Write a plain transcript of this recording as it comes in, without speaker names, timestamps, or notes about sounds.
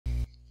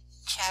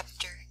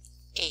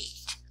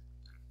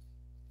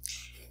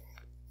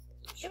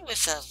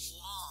was a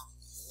long,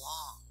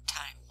 long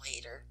time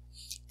later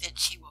that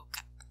she woke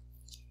up.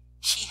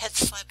 She had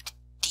slept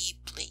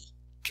deeply,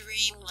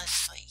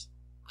 dreamlessly,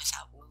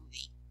 without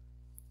moving.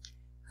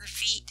 Her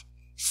feet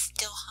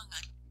still hung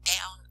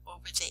down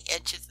over the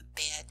edge of the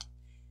bed,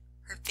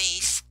 her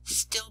face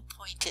still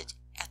pointed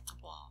at the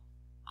wall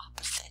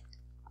opposite.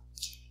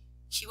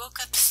 She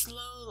woke up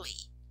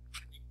slowly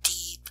from a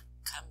deep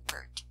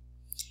comfort.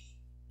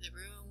 The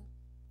room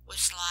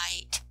was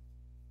light.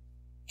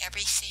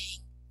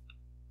 Everything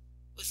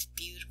was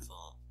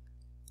beautiful.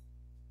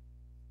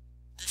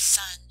 The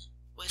sun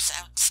was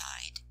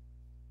outside.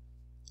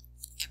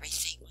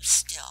 Everything was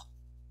still.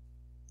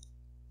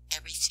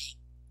 Everything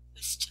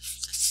was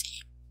just the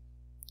same.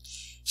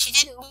 She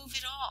didn't move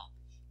at all,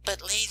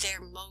 but lay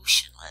there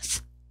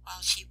motionless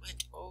while she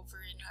went over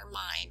in her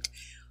mind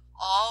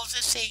all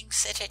the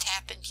things that had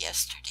happened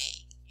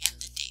yesterday and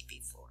the day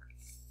before.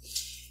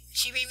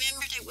 She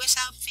remembered it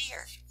without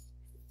fear,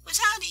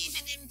 without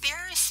even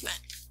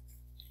embarrassment.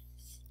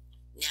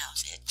 Now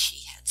that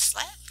she had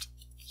slept,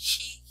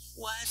 she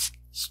was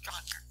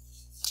stronger.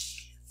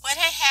 What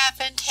had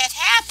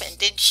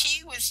happened, and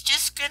she was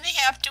just going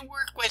to have to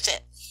work with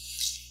it.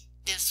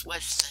 This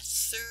was the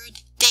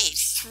third day.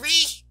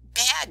 3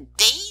 bad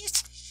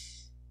days?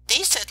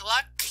 They said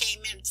luck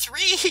came in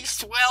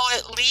threes. Well,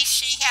 at least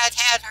she had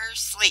had her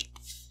sleep.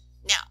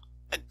 Now,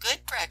 a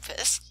good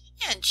breakfast,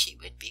 and she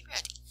would be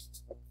ready.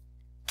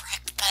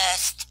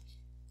 Breakfast!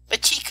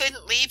 But she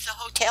couldn't leave the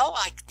hotel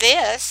like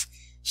this.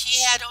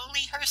 She had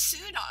only her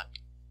suit on.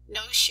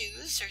 No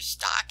shoes or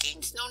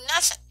stockings, no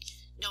nothing.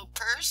 No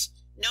purse,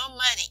 no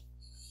money.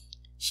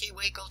 She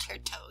wiggled her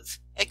toes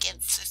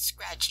against the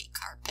scratchy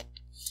carpet.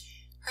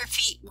 Her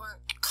feet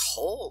weren't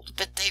cold,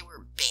 but they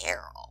were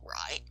bare, all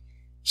right.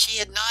 She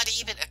had not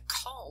even a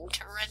comb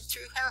to run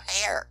through her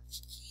hair.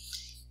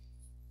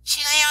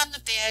 She lay on the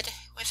bed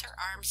with her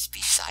arms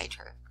beside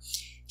her.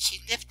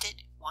 She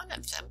lifted one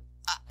of them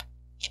up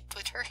and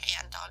put her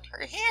hand on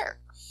her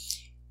hair.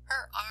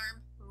 Her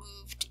arm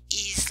moved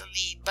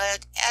easily,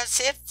 but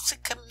as if the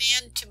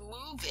command to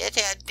move it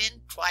had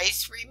been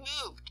twice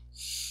removed.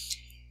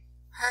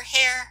 Her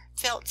hair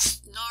felt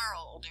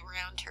snarled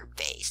around her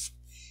face.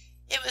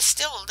 It was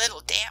still a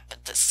little damp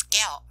at the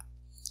scalp.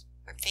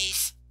 Her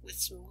face was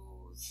smooth.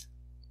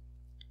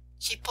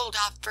 She pulled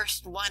off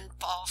first one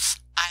false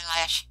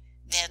eyelash,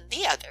 then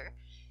the other,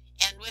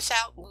 and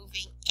without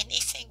moving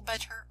anything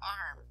but her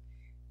arm,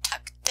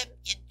 tucked them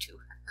into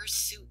her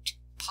suit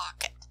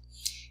pocket.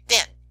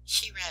 Then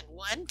she ran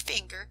one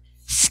finger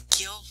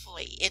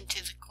skillfully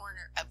into the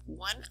corner of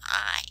one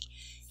eye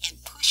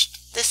and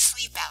pushed the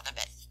sleep out of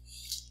it.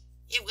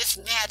 It was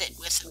matted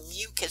with a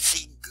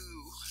mucousy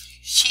goo.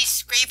 She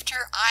scraped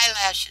her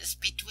eyelashes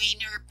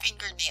between her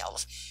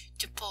fingernails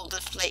to pull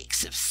the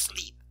flakes of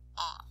sleep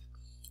off.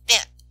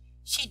 Then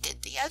she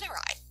did the other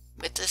eye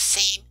with the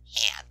same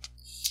hand.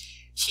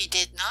 She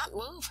did not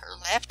move her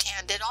left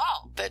hand at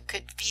all, but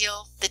could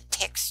feel the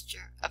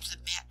texture of the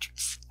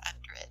mattress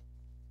under it.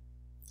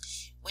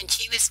 When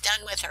she was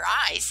done with her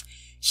eyes,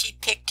 she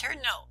picked her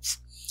nose,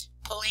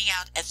 pulling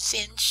out a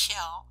thin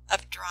shell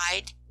of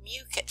dried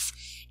mucus,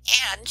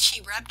 and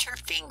she rubbed her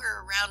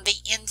finger around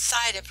the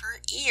inside of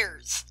her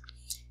ears.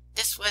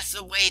 This was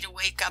the way to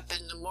wake up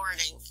in the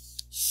morning,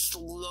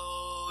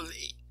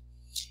 slowly.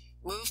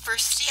 Move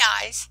first the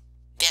eyes,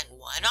 then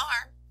one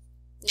arm,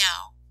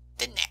 now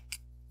the neck.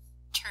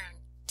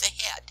 Turn the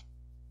head,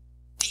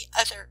 the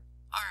other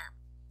arm,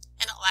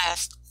 and at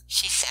last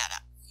she sat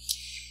up.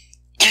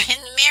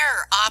 In the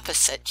mirror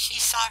opposite, she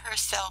saw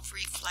herself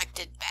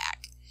reflected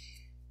back.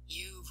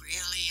 You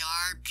really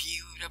are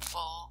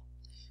beautiful.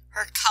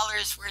 Her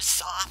colors were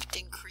soft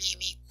and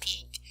creamy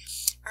pink.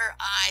 Her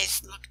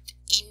eyes looked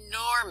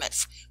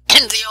enormous,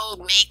 and the old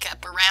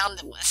makeup around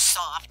them was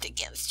soft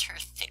against her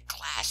thick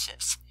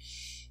lashes.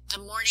 The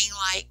morning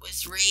light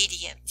was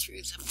radiant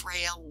through the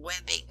frail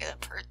webbing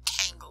of her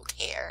tangled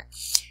hair.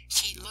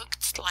 She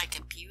looked like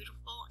a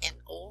beautiful and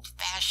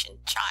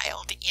old-fashioned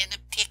child in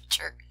a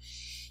picture.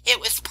 It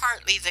was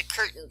partly the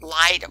curtained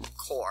light, of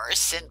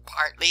course, and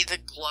partly the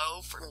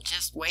glow from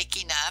just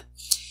waking up.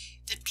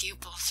 The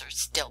pupils are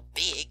still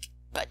big,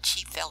 but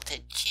she felt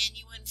a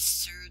genuine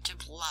surge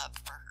of love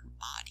for her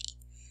body.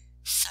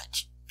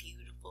 Such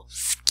beautiful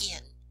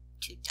skin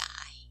to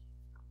dye.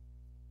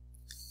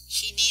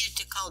 She needed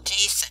to call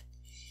Jason.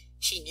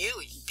 She knew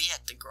he'd be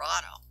at the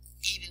grotto,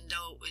 even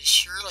though it was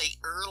surely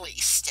early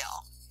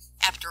still.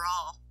 After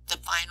all, the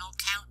final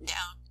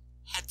countdown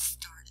had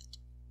started.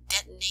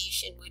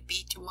 Detonation would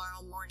be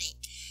tomorrow morning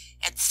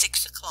at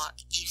 6 o'clock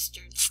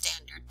Eastern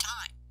Standard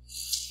Time.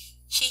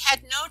 She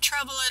had no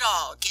trouble at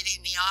all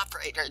getting the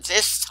operator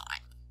this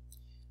time.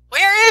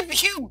 "Where have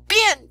you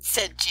been?"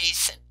 said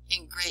Jason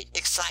in great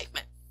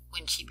excitement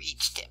when she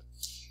reached him.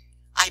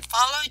 "I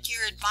followed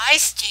your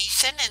advice,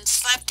 Jason, and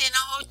slept in a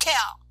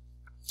hotel.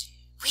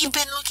 We've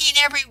been looking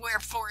everywhere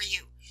for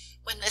you.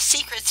 When the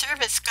Secret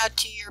Service got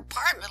to your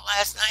apartment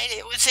last night,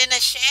 it was in a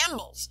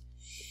shambles."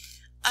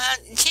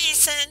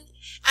 Jason,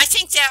 I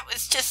think that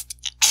was just,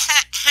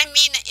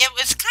 it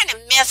was kind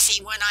of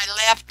messy when I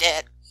left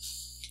it."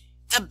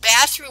 The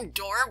bathroom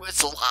door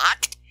was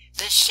locked,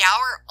 the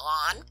shower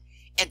on,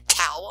 and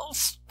towels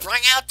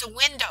sprung out the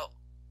window.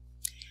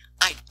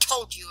 I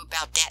told you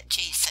about that,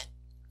 Jason.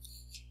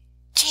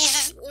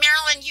 Jesus,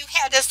 Marilyn, you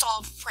had us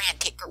all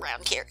frantic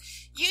around here.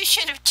 You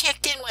should have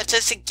checked in with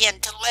us again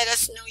to let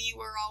us know you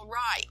were all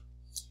right.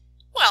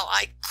 Well,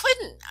 I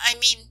couldn't. I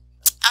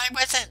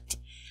wasn't.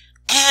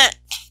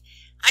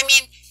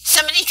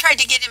 Somebody tried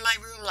to get in my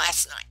room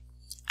last night.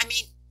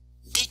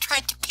 They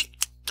tried to pick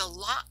the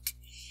lock,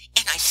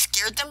 and I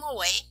scared them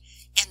away,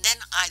 and then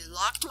I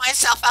locked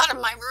myself out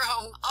of my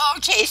room. Oh,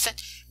 Jason,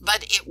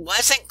 but it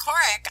wasn't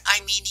Korak.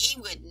 He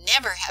would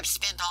never have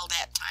spent all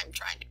that time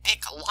trying to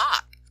pick a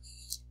lock.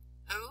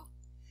 Who?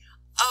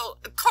 Oh,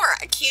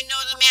 Korak, you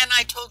know the man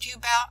I told you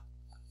about?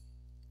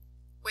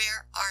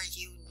 Where are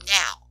you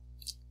now?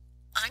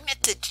 I'm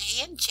at the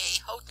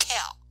J&J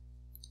Hotel.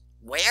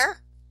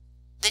 Where?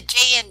 The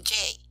J&J.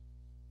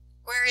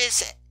 Where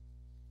is it?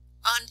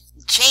 On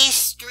J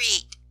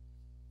Street.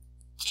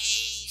 J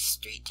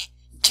Street.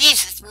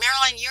 Jesus,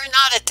 Marilyn, you're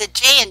not at the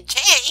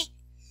J&J.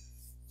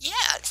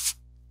 Yes,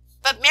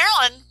 but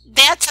Marilyn,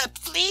 that's a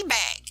flea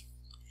bag.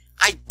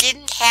 I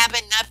didn't have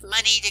enough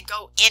money to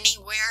go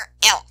anywhere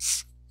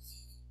else.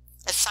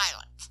 A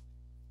silence.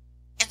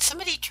 And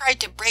somebody tried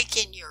to break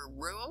in your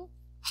room?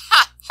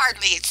 Ha!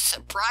 Hardly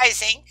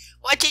surprising.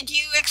 What did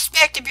you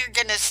expect if you're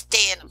going to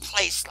stay in a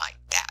place like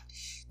that?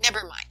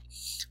 Never mind.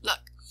 Look,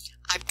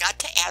 I've got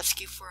to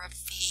ask you for a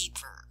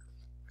favor.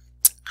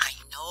 I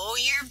know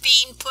you're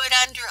being put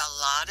under a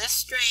lot of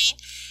strain,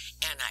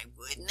 and I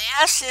wouldn't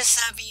ask this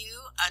of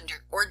you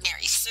under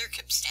ordinary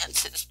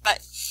circumstances,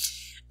 but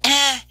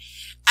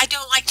I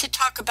don't like to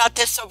talk about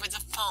this over the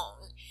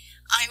phone.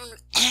 I'm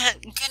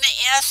going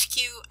to ask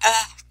you,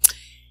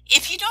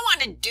 if you don't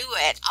want to do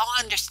it,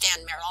 I'll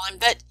understand, Marilyn,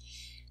 but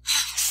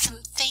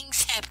some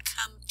things have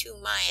come to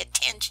my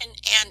attention,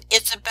 and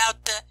it's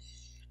about the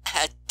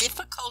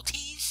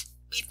difficulties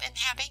we've been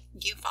having.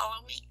 Do you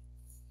follow me?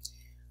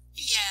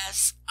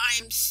 Yes,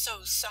 I'm so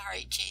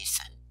sorry,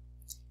 Jason.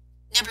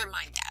 Never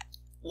mind that.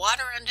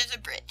 Water under the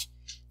bridge.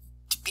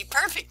 To be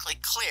perfectly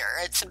clear,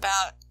 it's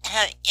about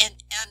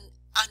an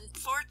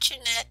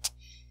unfortunate,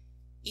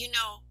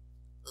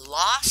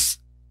 loss.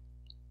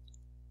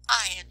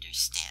 I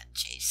understand,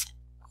 Jason.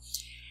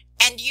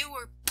 And you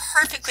were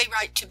perfectly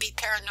right to be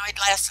paranoid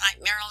last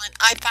night, Marilyn.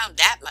 I found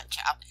that much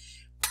out.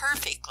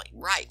 Perfectly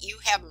right. You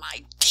have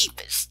my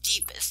deepest,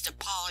 deepest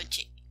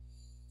apology.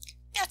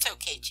 That's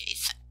okay,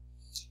 Jason.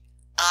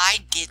 I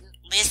didn't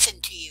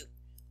listen to you.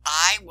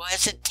 I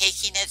wasn't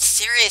taking it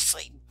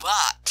seriously,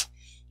 but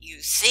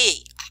you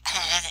see,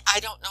 I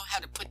don't know how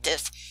to put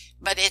this,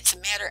 but it's a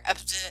matter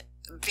of the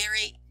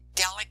very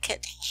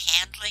delicate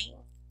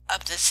handling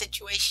of the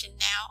situation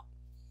now.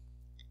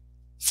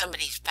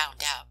 Somebody's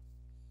found out.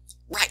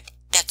 Right,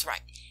 that's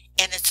right.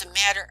 And it's a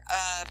matter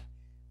of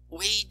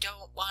we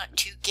don't want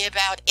to give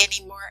out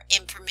any more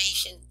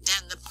information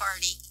than the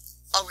party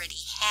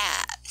already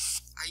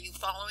has. Are you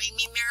following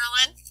me,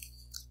 Marilyn?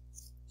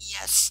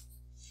 Yes,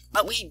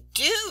 but we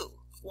do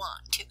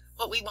want to.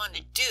 What we want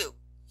to do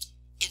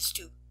is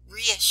to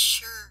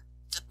reassure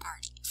the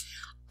party.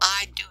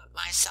 I'd do it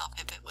myself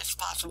if it was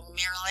possible,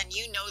 Marilyn.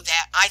 You know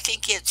that. I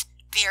think it's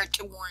fair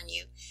to warn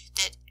you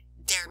that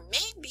there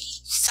may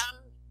be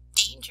some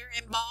danger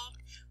involved.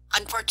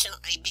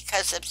 Unfortunately,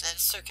 because of the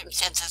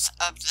circumstances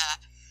of the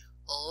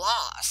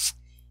loss,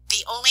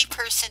 the only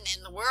person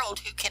in the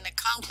world who can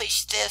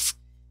accomplish this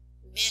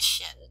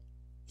mission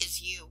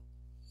is you.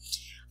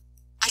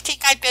 I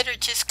think I'd better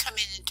just come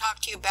in and talk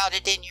to you about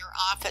it in your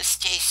office,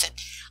 Jason.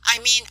 I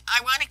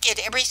want to get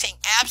everything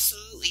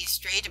absolutely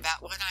straight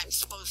about what I'm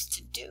supposed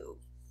to do.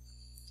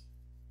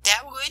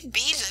 That would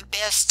be the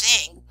best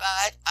thing,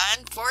 but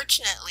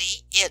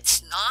unfortunately,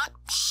 it's not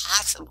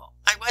possible.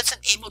 I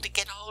wasn't able to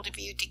get a hold of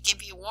you to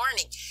give you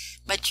warning,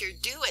 but you're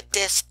due at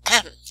this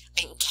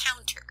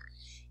encounter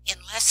in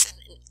less than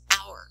an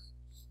hour.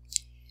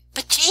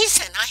 But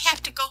Jason, I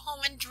have to go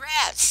home and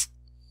dress.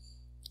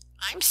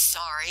 I'm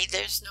sorry,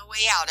 there's no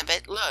way out of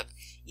it. Look,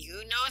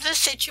 you know the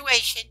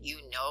situation. You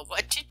know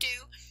what to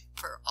do.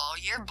 For all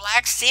your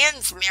black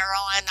sins,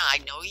 Marilyn, I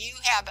know you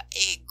have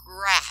a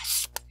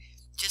grasp.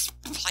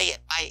 Just play it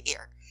by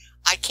ear.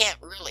 I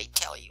can't really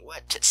tell you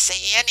what to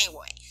say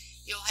anyway.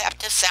 You'll have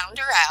to sound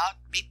her out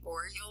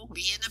before you'll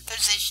be in a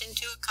position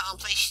to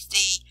accomplish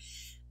the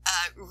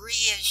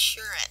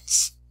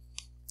reassurance.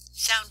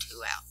 Sound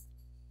who out?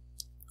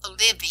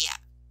 Olivia.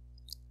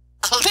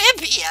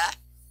 Olivia?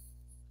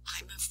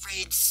 I'm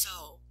afraid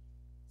so.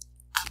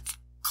 Of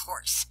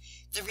course.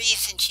 The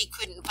reason she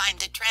couldn't find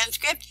the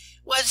transcript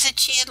was that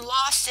she had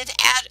lost it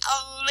at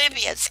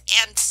Olivia's,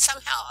 and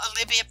somehow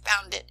Olivia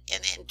found it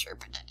and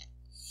interpreted it.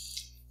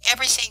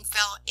 Everything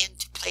fell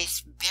into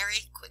place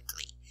very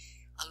quickly.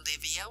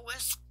 Olivia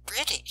was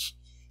British.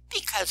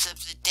 Because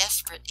of the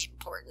desperate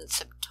importance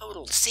of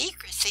total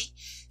secrecy,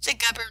 the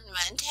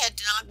government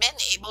had not been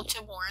able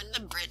to warn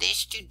the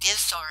British to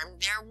disarm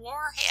their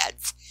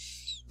warheads.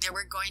 There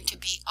were going to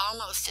be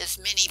almost as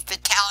many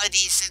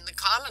fatalities in the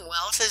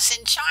Commonwealth as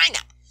in China.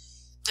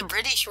 The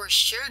British were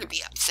sure to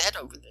be upset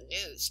over the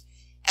news.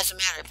 As a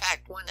matter of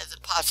fact, one of the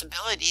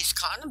possibilities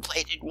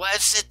contemplated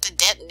was that the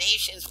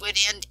detonations would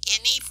end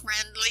any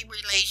friendly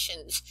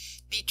relations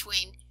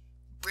between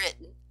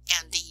Britain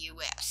and the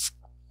U.S.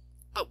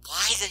 But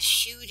why the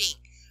shooting?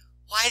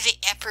 Why the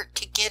effort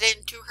to get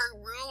into her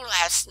room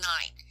last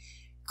night?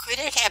 Could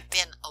it have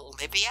been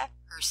Olivia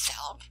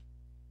herself?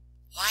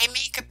 Why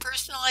make a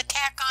personal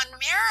attack on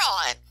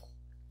Marilyn?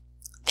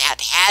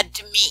 That had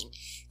to mean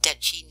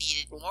that she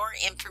needed more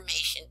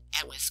information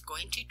and was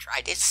going to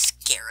try to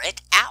scare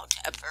it out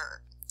of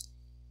her.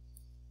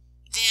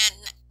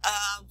 Then,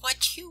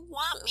 what you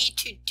want me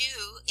to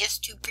do is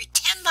to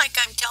pretend like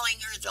I'm telling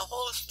her the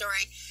whole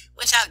story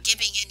without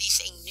giving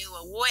anything new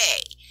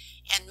away,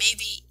 and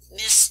maybe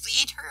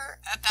mislead her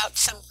about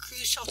some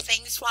crucial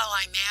things while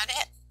I'm at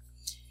it?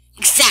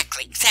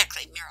 Exactly,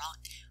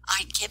 Marilyn.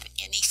 I'd give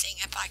anything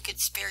if I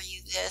could spare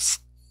you this.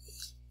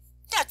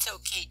 That's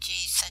okay,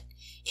 Jason.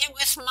 It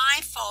was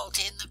my fault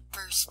in the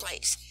first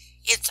place.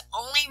 It's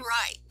only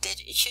right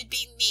that it should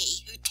be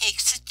me who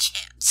takes the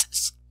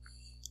chances.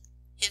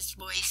 His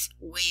voice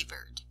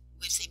wavered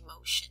with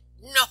emotion.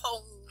 No,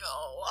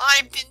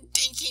 I've been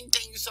thinking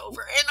things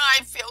over and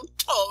I feel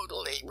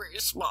totally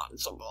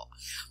responsible.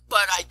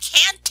 But I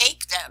can't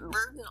take that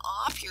burden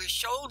off your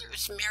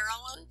shoulders,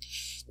 Marilyn.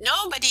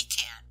 Nobody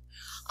can.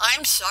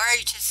 I'm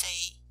sorry to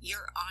say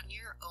you're on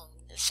your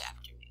own this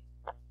afternoon.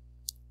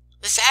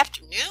 This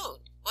afternoon?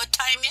 What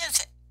time is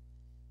it?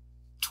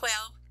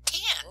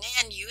 12:10,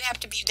 and you have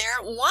to be there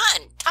at 1,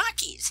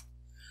 Takis.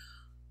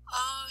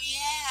 Oh,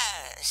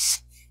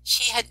 yes.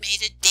 She had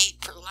made a date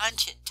for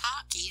lunch at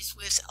Takis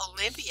with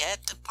Olivia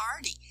at the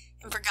party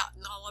and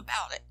forgotten all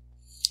about it.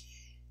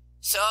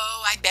 So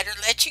I'd better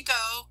let you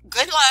go.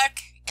 Good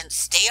luck, and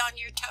stay on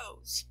your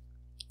toes.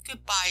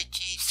 Goodbye,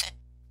 Jason.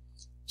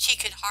 She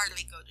could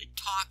hardly go to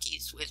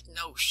Takis with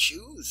no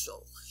shoes,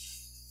 though.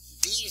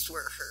 These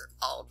were her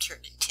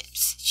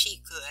alternatives. She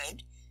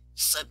could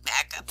slip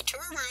back up to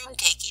her room,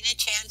 taking a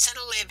chance that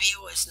Olivia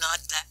was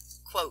not the,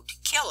 quote,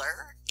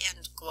 killer,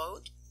 end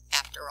quote,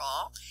 after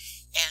all,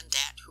 and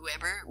that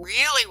whoever it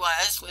really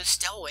was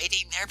still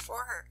waiting there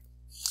for her.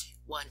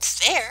 Once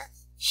there,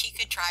 she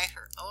could try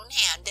her own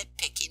hand at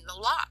picking the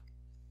lock.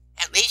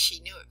 At least she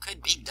knew it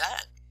could be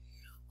done.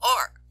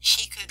 Or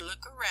she could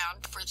look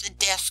around for the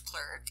desk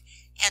clerk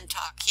and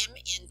talk him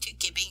into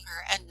giving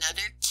her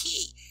another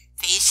key,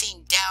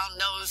 facing down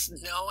those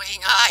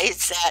knowing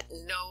eyes, that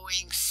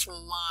knowing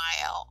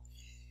smile.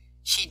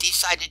 She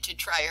decided to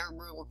try her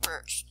room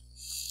first.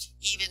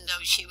 Even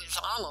though she was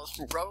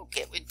almost broke,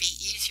 it would be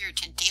easier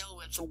to deal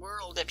with the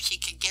world if she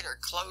could get her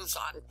clothes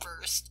on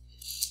first.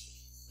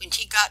 When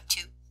she got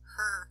to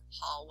her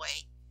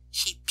hallway,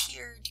 she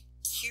peered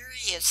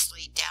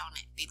curiously down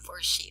it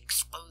before she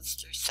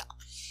exposed herself.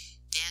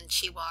 Then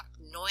she walked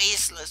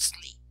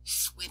noiselessly,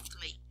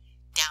 swiftly,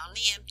 down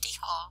the empty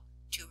hall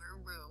to her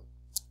room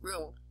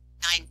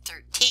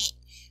 913.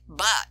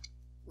 But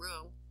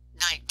room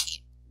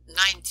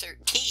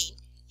 913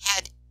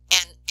 had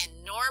an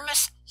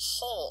enormous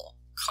hole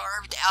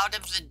carved out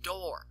of the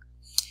door.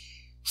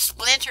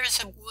 Splinters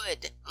of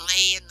wood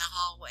lay in the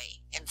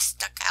hallway and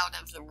stuck out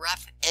of the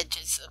rough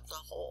edges of the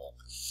hole.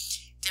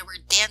 There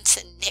were dents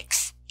and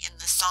nicks in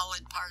the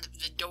solid part of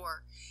the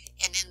door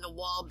and in the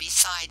wall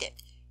beside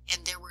it,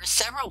 and there were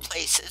several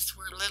places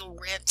where little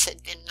rents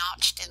had been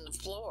notched in the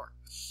floor.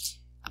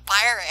 A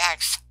fire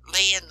axe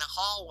lay in the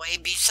hallway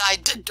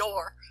beside the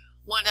door,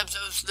 one of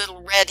those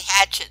little red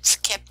hatchets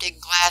kept in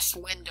glass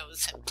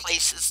windows in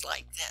places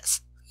like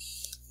this.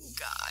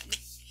 God.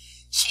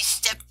 She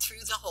stepped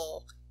through the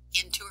hole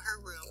into her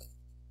room.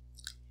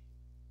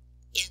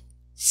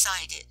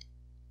 Inside it,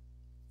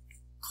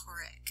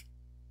 Corrick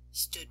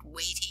stood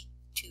waiting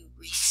to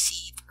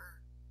receive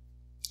her.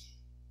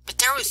 But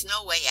there was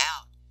no way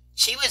out.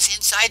 She was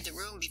inside the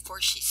room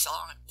before she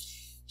saw him.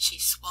 She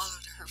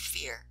swallowed her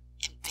fear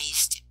and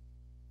faced him.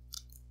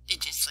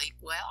 Did you sleep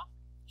well?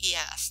 He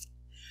asked.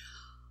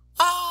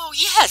 Oh,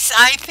 yes,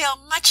 I feel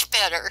much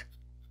better.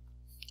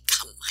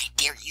 Come, my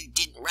dear, you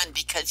didn't run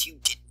because you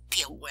didn't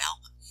feel well.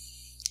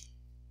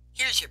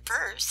 Here's your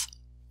purse.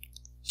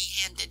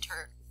 He handed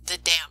her the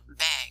damp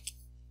bag.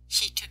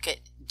 She took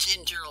it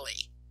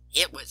gingerly.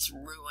 It was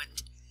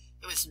ruined.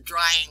 It was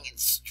drying in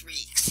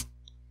streaks.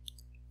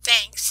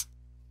 Thanks.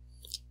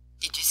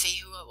 Did you see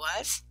who it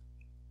was?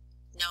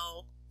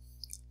 No.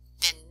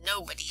 Then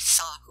nobody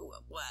saw who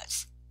it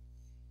was.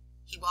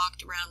 He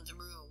walked around the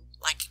room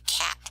like a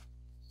cat,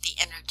 the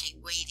energy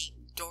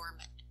waiting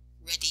dormant,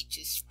 ready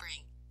to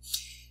spring.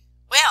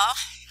 Well,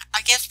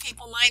 I guess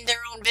people mind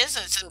their own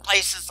business in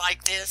places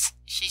like this,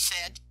 she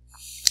said.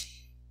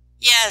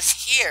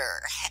 Yes,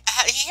 here,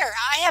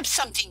 I have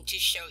something to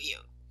show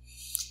you.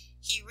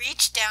 He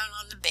reached down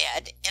on the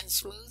bed and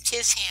smoothed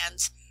his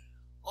hands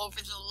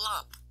over the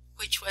lump,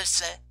 which was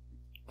the,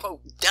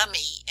 quote,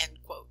 dummy,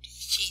 end quote,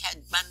 she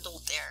had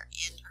bundled there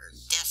in her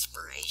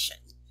desperation.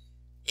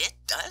 It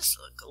does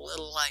look a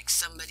little like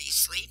somebody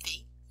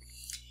sleeping.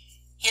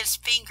 His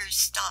fingers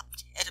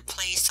stopped at a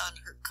place on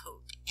her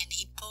coat, and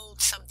he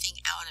pulled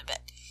something out of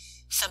it.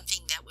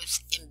 something that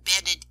was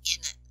embedded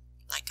in it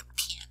like a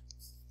pin.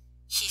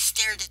 She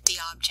stared at the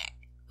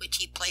object, which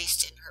he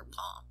placed in her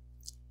palm.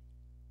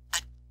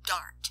 "A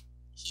dart,"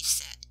 he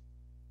said.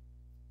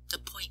 The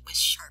point was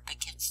sharp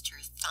against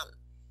her thumb.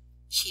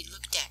 She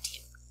looked at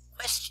him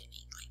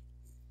questioningly.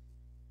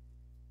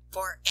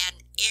 "For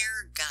an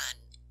air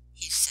gun,"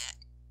 he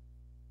said.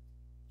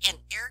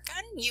 "An air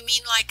gun? You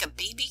mean like a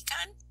BB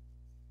gun?"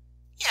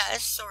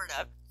 "Yes, sort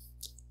of."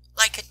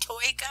 "Like a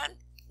toy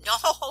gun?"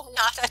 "No,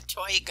 not a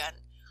toy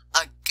gun.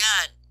 A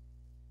gun."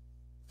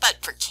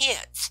 "But for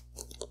kids?"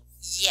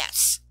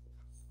 "Yes."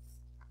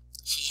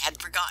 She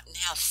had forgotten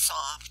how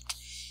soft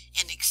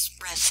and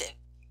expressive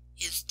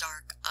his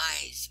dark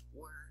eyes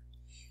were.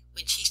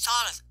 When she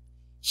saw them,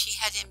 she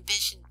had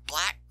envisioned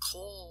black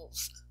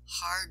coals,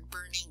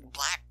 hard-burning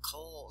black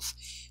coals.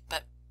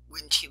 But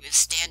when she was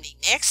standing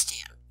next to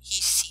him,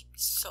 he seemed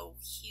so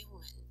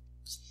human.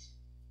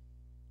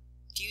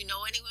 "Do you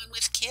know anyone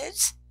with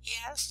kids?" he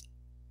asked.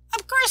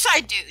 "Of course I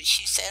do,"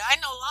 she said. "I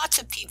know lots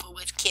of people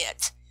with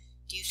kids."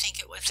 "Do you think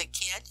it was a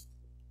kid?"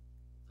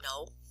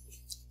 "No."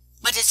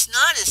 "But it's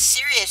not as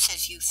serious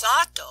as you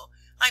thought, though.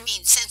 I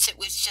mean, since it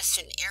was just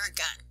an air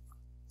gun."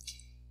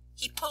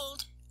 He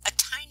pulled a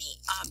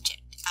tiny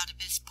object out of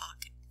his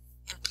pocket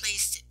and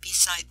placed it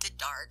beside the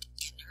dart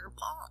in her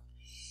palm.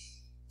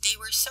 They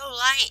were so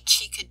light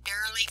she could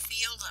barely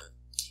feel them.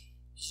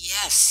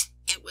 Yes,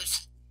 it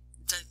was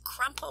the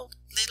crumpled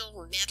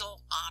little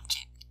metal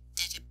object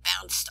that had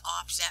bounced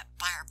off that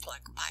fire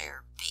plug by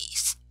her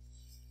face.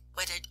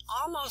 What had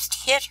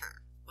almost hit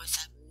her was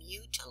a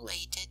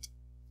mutilated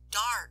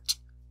dart.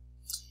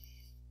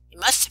 "It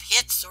must have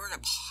hit sort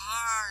of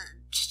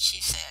hard,"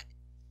 she said.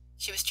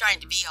 She was trying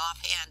to be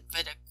offhand,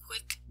 but a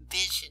quick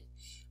vision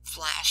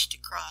flashed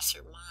across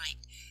her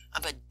mind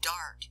of a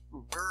dart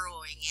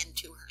burrowing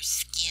into her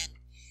skin,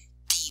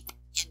 deep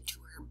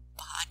into her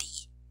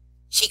body.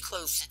 She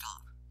closed it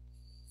off.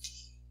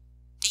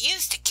 "They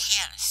used a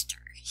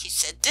canister," he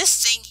said.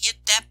 "This thing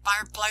hit that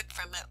fire plug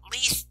from at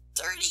least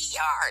 30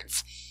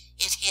 yards.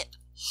 It hit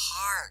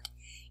hard.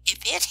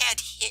 If it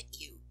had hit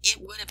you,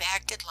 it would have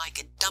acted like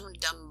a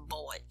dum-dum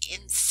bullet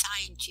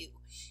inside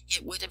you.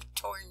 It would have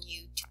torn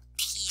you to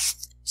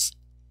pieces."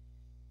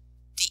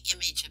 The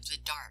image of the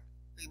dart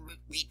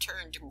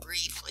returned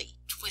briefly,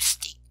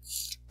 twisting,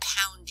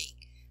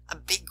 pounding, a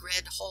big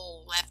red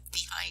hole left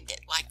behind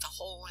it, like the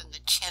hole in the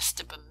chest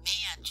of a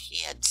man she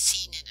had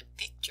seen in a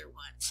picture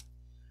once.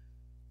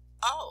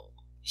 "Oh,"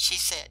 she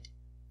said.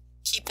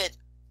 "Keep it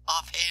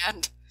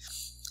offhand."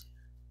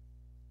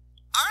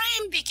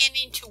 "I'm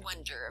beginning to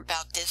wonder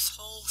about this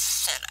whole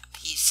setup,"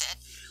 he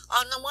said.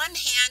 "On the one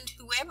hand,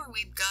 whoever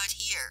we've got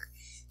here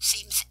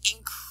seems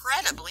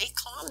incredibly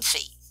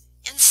clumsy,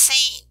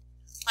 insane,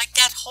 like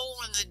that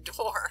hole in the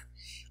door,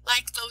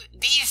 like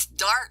these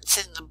darts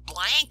in the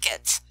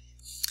blankets.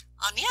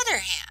 On the other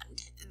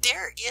hand,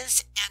 there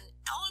is an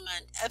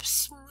element of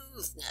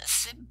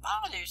smoothness that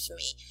bothers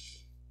me.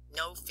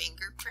 No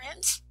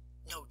fingerprints,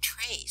 no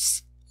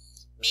trace.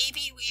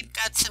 Maybe we've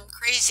got some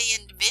crazy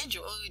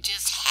individual who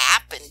just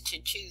happened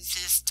to choose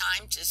this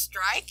time to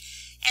strike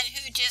and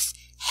who just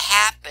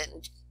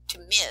happened to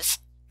miss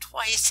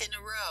twice in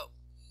a row.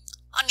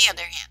 On the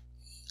other hand,"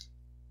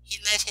 he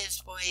let his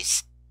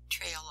voice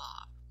trail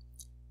off.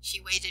 She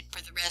waited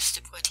for the rest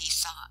of what he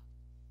sought,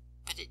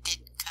 but it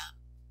didn't come.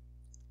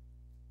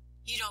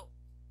 "You don't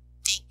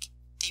think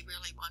they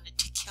really wanted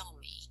to kill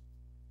me?"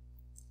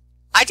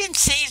 "I didn't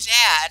say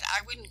that.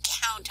 I wouldn't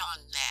count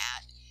on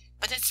that.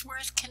 But it's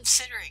worth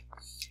considering.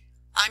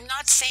 I'm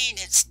not saying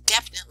it's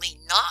definitely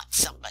not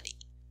somebody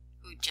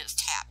who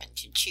just happened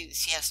to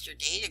choose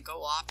yesterday to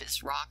go off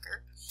his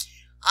rocker.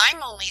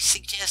 I'm only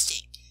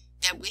suggesting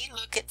that we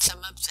look at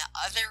some of the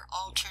other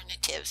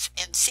alternatives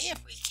and see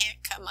if we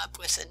can't come up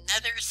with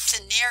another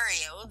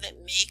scenario that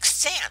makes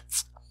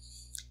sense."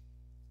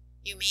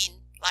 "You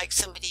mean like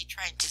somebody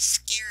trying to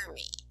scare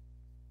me?"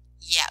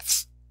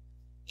 "Yes,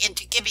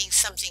 into giving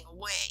something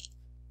away."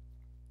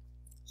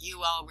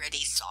 "You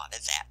already thought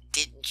of that,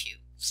 didn't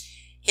you?"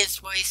 His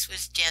voice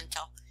was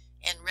gentle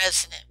and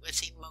resonant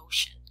with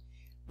emotion.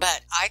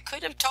 "But I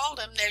could have told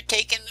them they're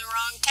taking the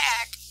wrong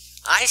tack.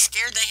 I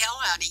scared the hell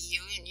out of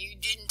you, and you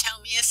didn't tell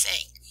me a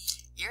thing.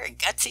 You're a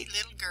gutsy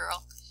little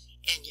girl,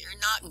 and you're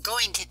not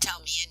going to tell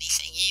me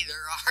anything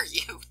either, are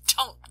you?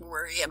 Don't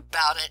worry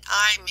about it.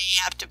 I may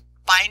have to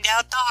find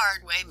out the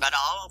hard way, but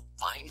I'll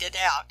find it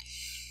out.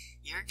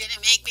 You're going to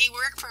make me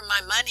work for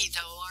my money,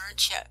 though,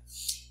 aren't you?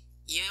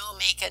 You'll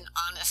make an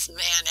honest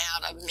man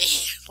out of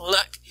me.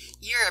 Look,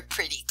 you're a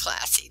pretty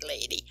classy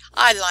lady.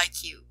 I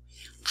like you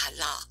a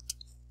lot.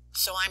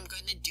 So I'm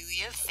going to do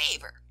you a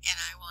favor, and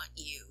I want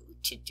you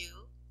to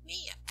do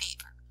me a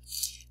favor.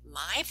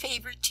 My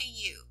favor to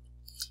you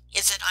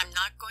is that I'm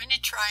not going to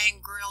try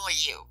and grill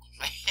you,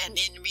 and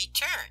in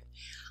return,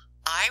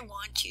 I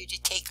want you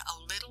to take a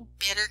little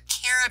better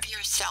care of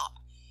yourself.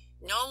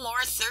 No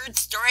more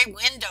third-story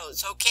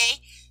windows,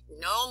 okay?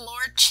 No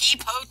more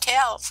cheap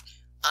hotels.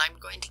 I'm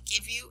going to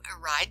give you a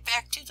ride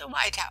back to the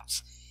White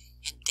House,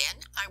 and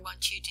then I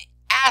want you to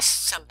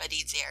asked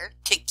somebody there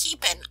to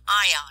keep an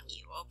eye on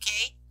you,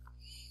 okay?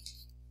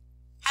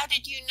 How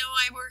did you know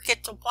I work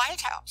at the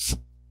White House?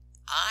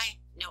 I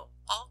know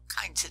all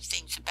kinds of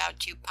things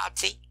about you,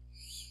 Patsy.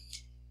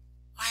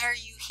 Why are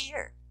you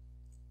here?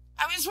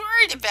 I was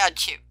worried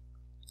about you.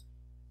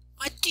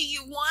 What do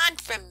you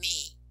want from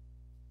me?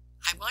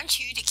 I want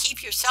you to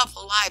keep yourself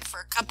alive for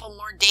a couple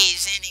more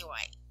days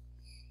anyway.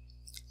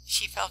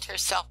 She felt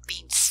herself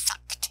being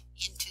sucked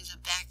into the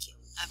vacuum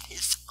of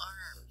his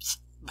arms,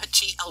 but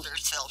she held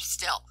herself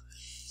still.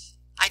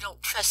 I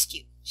don't trust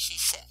you, she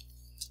said.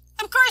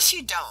 Of course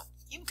you don't.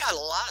 You've got a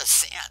lot of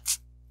sense.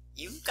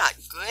 You've got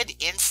good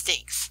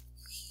instincts.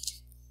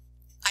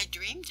 I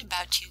dreamed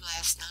about you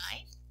last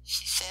night,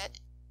 she said.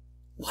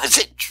 Was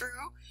it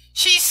true?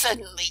 She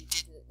suddenly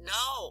didn't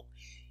know.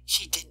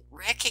 She didn't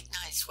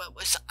recognize what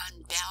was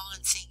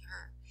unbalancing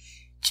her,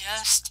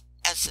 just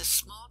as a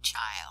small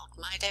child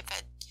might have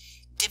had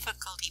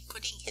difficulty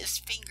putting his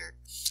finger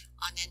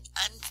on an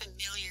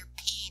unfamiliar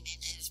pain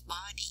in his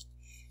body.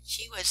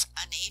 She was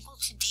unable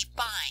to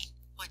define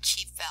what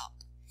she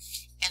felt,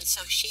 and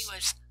so she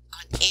was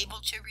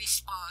unable to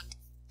respond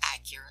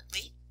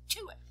accurately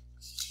to it.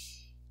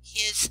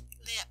 His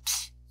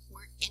lips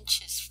were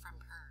inches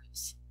from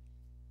hers,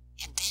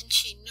 and then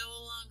she no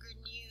longer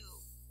knew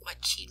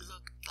what she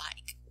looked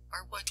like,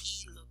 or what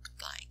he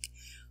looked like,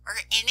 or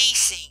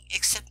anything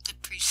except the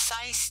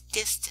precise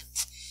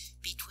distance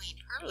between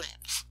her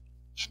lips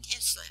and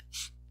his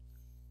lips,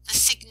 the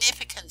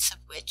significance of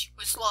which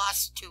was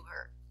lost to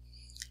her.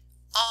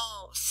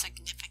 All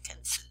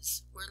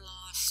significances were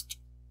lost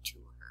to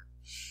her.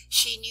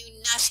 She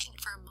knew nothing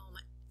for a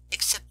moment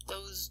except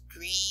those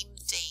dream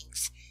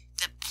things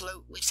that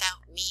float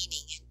without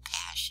meaning and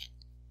passion.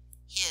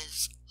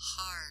 His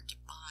hard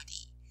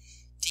body,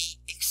 the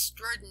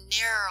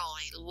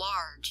extraordinarily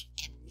large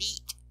and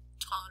neat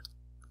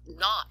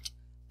knot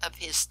of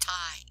his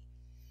tie,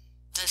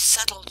 the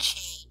subtle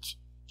change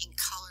in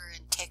color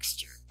and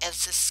texture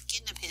as the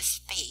skin of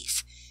his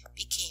face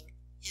became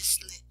his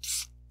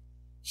lips.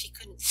 She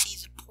couldn't see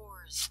the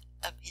pores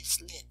of his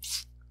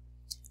lips.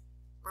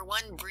 For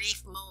one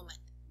brief moment,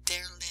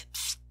 their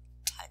lips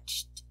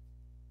touched.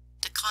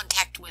 The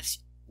contact was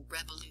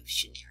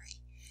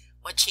revolutionary.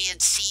 What she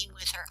had seen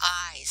with her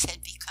eyes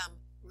had become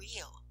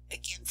real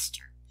against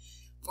her.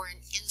 For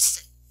an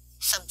instant,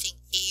 something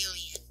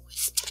alien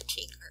was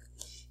touching her,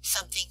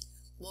 something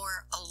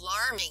more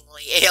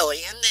alarmingly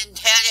alien than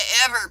had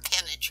ever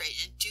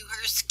penetrated to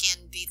her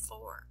skin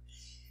before.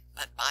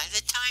 But by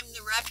the time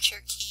the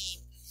rupture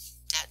came,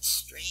 that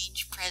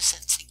strange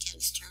presence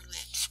against her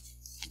lips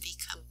had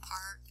become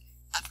part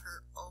of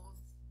her own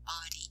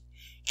body,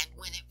 and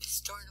when it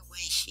was torn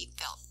away, she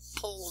felt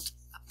pulled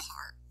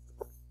apart.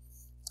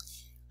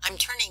 I'm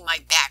turning my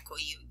back. Will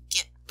you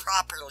get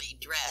properly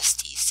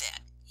dressed? He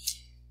said.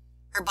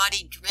 Her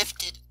body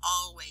drifted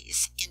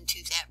always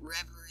into that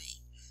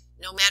reverie,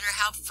 no matter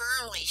how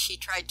firmly she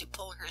tried to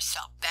pull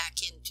herself back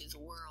into the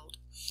world.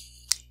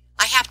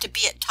 I have to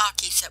be at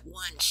Talkies at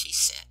 1, she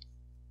said.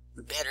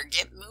 Better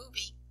get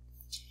moving.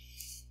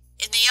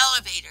 In the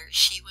elevator,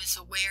 she was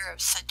aware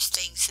of such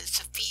things as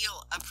the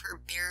feel of her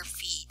bare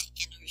feet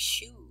in her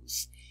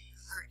shoes.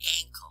 Her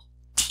ankle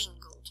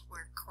tingled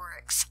where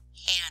Corrick's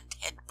hand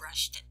had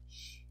brushed it,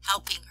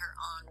 helping her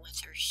on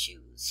with her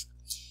shoes.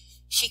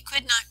 She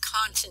could not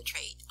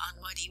concentrate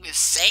on what he was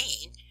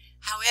saying.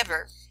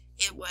 However,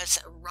 it was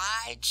a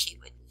ride she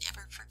would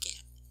never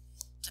forget.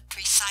 The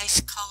precise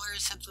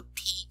colors of the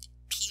paint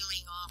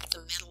peeling off the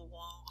metal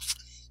walls,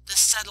 the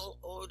subtle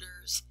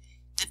odors,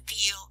 the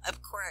feel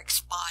of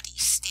Corrick's body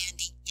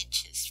standing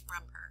inches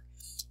from her,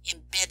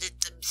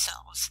 embedded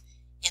themselves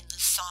in the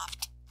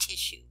soft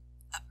tissue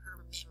of her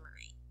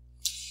memory.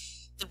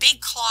 The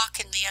big clock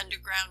in the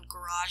underground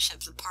garage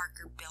of the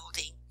Parker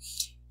building,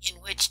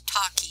 in which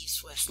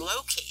Talkies was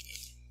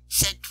located,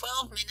 said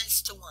 12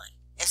 minutes to 1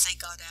 as they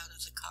got out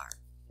of the car.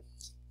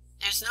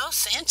 There's no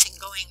sense in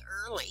going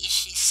early,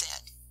 she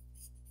said.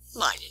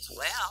 Might as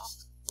well.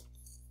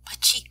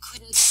 But she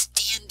couldn't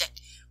stand it.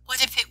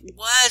 What if it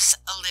was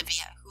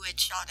Olivia who had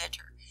shot at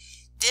her?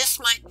 This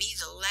might be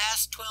the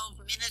last 12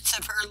 minutes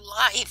of her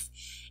life,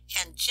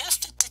 and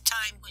just at the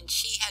time when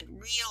she had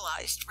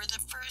realized for the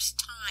first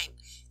time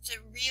the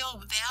real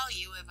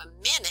value of a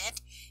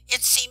minute,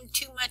 it seemed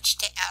too much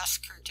to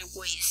ask her to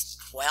waste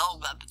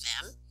 12 of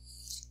them.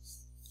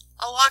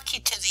 I'll walk you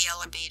to the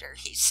elevator,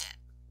 he said.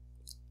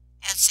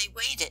 As they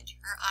waited,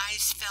 her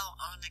eyes fell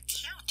on a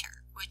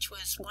counter, which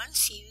was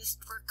once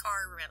used for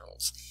car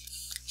rentals.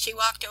 She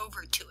walked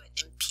over to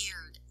it and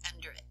peered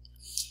under it.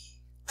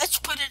 Let's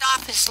put it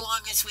off as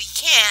long as we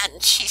can,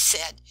 she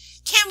said.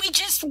 Can't we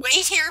just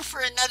wait here for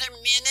another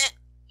minute?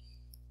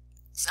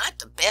 It's not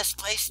the best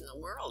place in the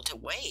world to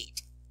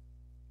wait.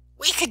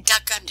 We could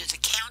duck under the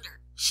counter,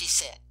 she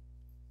said.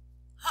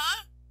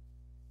 Huh?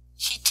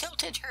 She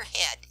tilted her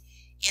head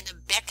in a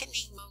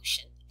beckoning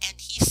motion, and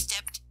he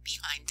stepped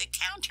behind the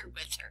counter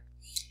with her.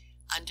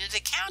 Under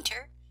the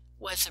counter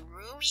was a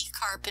roomy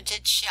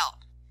carpeted shelf.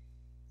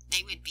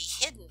 They would be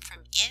hidden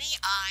from any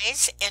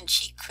eyes, and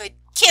she could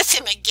kiss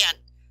him again.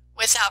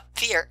 without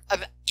fear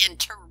of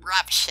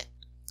interruption.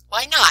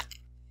 Why not?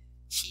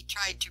 She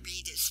tried to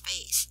read his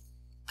face,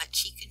 but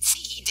she could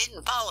see he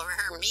didn't follow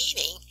her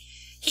meaning.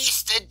 He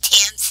stood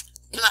tense,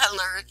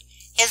 alert,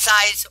 his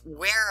eyes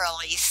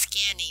warily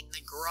scanning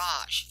the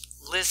garage,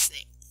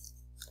 listening.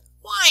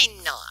 Why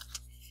not?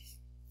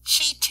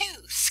 She,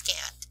 too,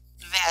 scanned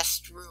the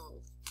vast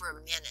room for a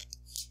minute.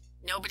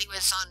 Nobody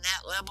was on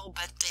that level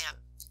but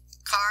them.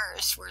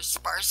 Cars were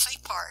sparsely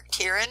parked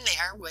here and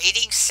there,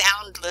 waiting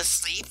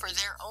soundlessly for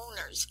their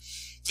owners.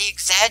 The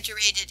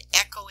exaggerated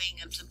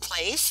echoing of the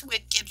place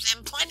would give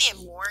them plenty of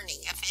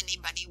warning if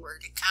anybody were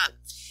to come.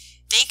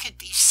 They could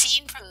be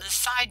seen from the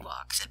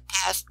sidewalks that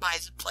passed by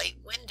the plate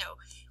window,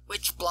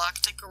 which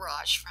blocked the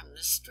garage from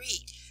the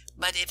street.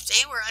 But if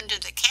they were under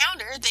the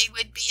counter, they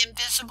would be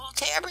invisible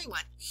to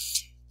everyone.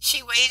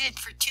 She waited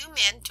for two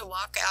men to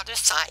walk out of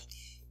sight.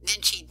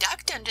 Then she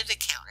ducked under the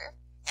counter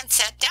and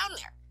sat down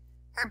there,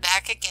 her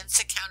back against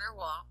the counter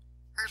wall,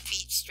 her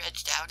feet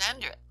stretched out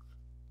under it.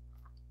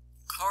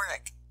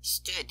 Korik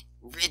stood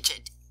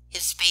rigid,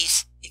 his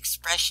face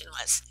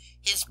expressionless,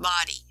 his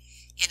body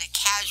in a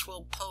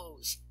casual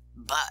pose,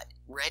 but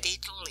ready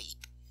to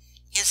leap.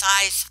 His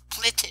eyes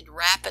flitted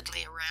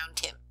rapidly around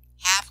him,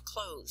 half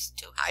closed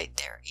to hide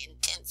their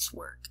intense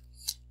work.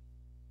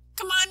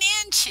 "Come on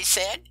in," she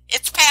said.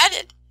 "It's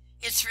padded.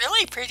 It's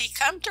really pretty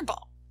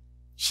comfortable."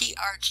 She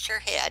arched her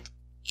head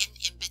in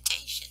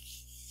invitation.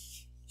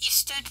 He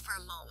stood for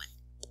a moment,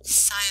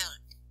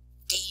 silent,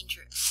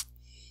 dangerous.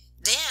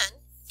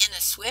 Then, in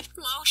a swift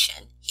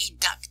motion, he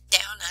ducked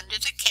down under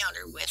the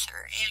counter with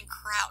her and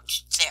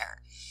crouched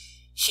there.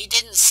 She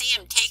didn't see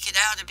him take it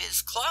out of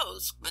his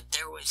clothes, but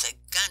there was a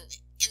gun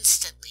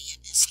instantly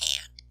in his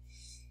hand.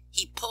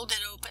 He pulled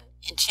it open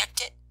and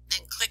checked it,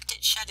 then clicked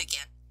it shut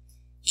again.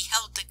 He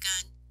held the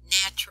gun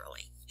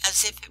naturally,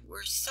 as if it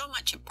were so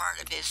much a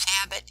part of his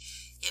habit,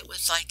 it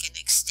was like an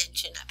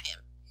extension of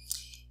him.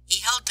 He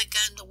held the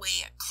gun the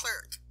way a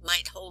clerk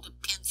might hold a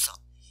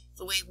pencil,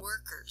 the way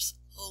workers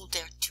hold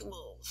their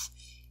tools.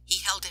 He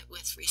held it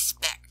with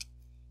respect,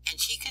 and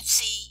she could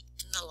see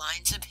in the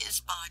lines of his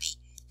body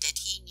that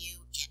he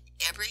knew in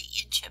every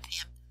inch of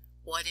him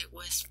what it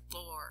was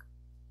for.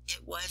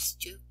 It was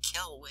to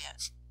kill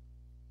with.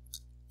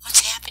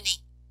 "What's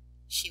happening?"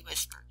 she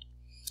whispered.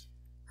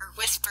 Her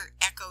whisper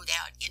echoed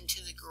out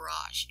into the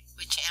garage,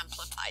 which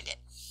amplified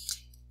it.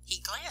 He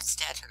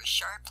glanced at her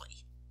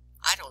sharply.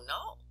 "I don't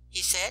know,"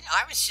 he said.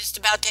 "I was just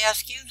about to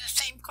ask you the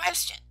same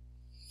question."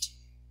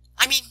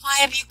 "I mean, why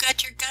have you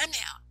got your gun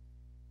out?"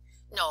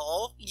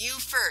 "No, you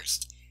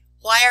first.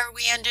 Why are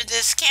we under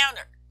this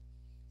counter?"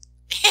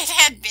 It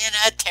had been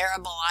a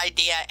terrible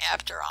idea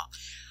after all.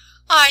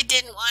 "I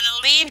didn't want to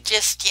leave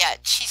just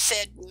yet," she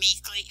said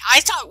meekly. "I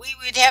thought we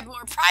would have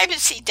more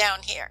privacy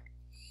down here."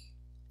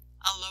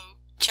 A low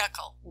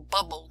chuckle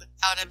bubbled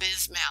out of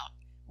his mouth,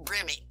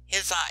 brimming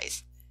his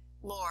eyes.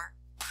 "More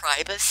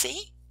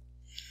privacy?"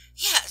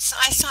 "Yes,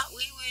 I thought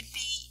we would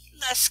be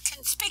less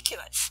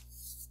conspicuous."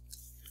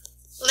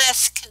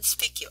 "Less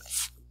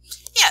conspicuous?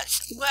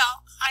 Yes,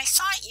 well, I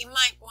thought you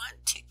might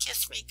want to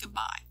kiss me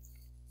goodbye."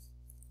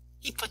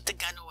 He put the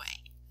gun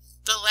away.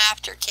 The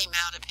laughter came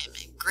out of him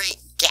in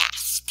great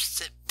gasps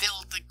that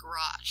filled the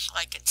garage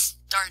like its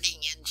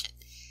starting engine.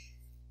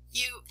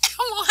 "You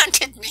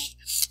wanted me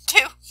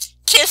to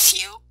kiss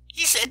you?"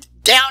 he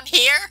said. "Down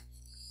here?"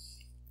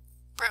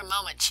 For a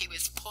moment she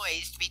was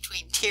poised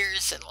between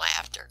tears and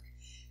laughter.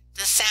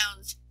 The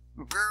sounds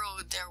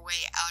burrowed their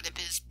way out of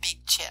his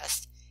big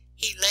chest.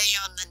 He lay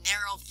on the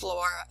narrow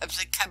floor of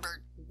the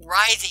cupboard,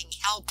 writhing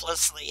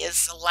helplessly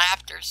as the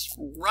laughter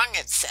wrung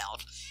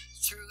itself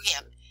through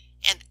him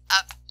and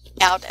up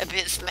out of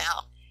his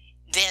mouth,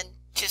 then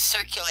to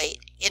circulate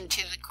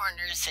into the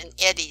corners and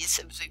eddies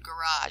of the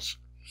garage.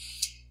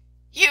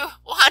 You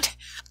wanted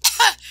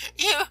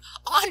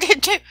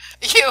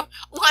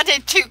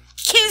to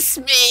kiss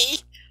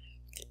me."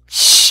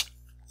 Shh.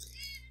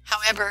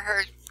 However,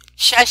 her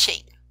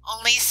shushing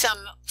only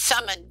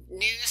summoned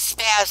new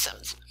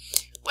spasms.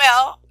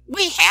 "Well,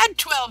 we had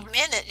 12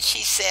 minutes,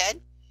 she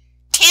said.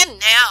 10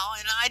 now,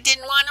 and I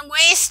didn't want to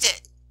waste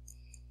it."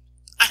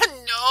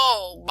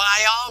 "No,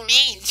 by all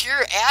means,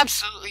 you're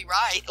absolutely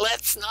right.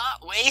 Let's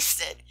not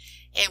waste it."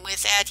 And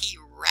with that, he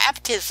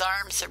wrapped his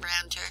arms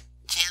around her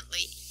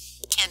gently,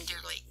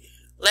 tenderly,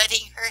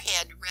 letting her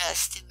head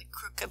rest in the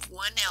crook of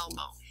one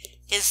elbow,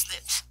 his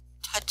lips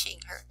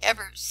touching her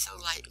ever so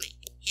lightly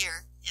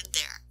here and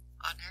there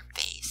on her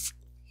face.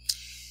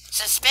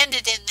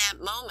 Suspended in that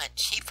moment,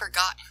 she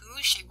forgot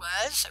who she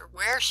was or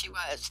where she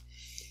was.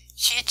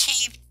 She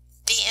achieved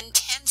the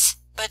intense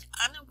but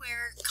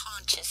unaware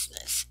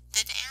consciousness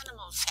that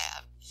animals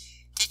have,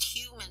 that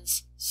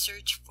humans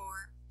search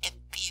for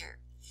and fear.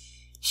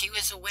 She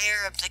was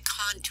aware of the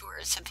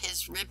contours of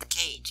his rib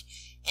cage,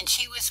 and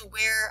she was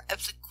aware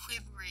of the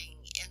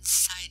quivering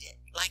inside it,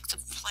 like the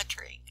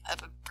fluttering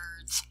of a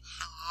bird's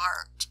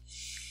heart.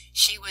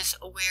 She was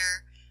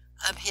aware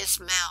of his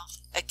mouth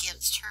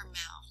against her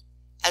mouth,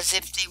 as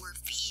if they were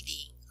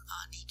feeding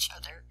on each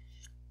other,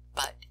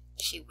 but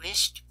she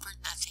wished for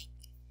nothing.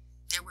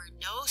 There were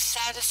no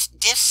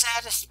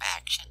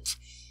dissatisfactions.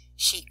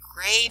 She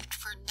craved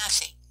for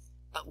nothing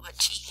but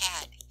what she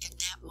had in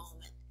that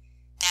moment,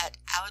 that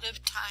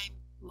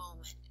out-of-time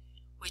moment,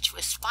 which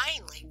was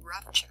finally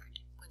ruptured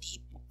when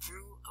he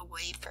drew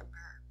away from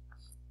her.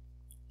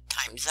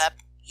 "Time's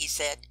up," he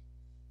said.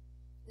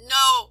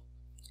 "No,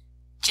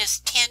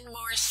 just 10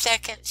 more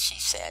seconds," she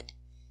said.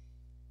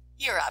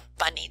 "You're a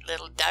funny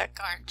little duck,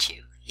 aren't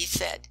you?" he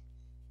said.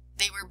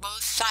 They were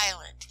both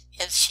silent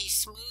as she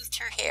smoothed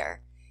her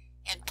hair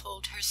and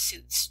pulled her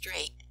suit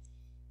straight.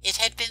 It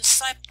had been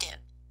slept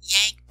in,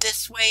 yanked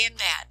this way and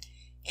that,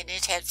 and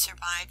it had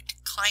survived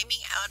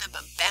climbing out of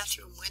a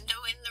bathroom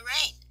window in the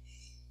rain.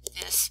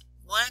 This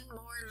one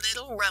more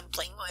little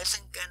rumpling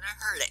wasn't gonna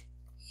hurt it.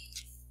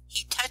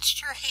 He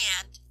touched her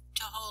hand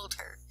to hold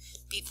her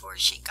before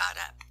she got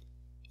up.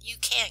 "You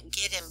can't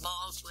get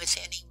involved with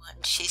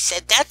anyone," she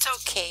said. "That's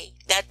okay.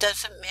 That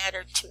doesn't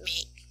matter to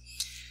me.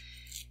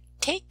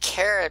 Take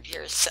care of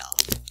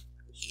yourself."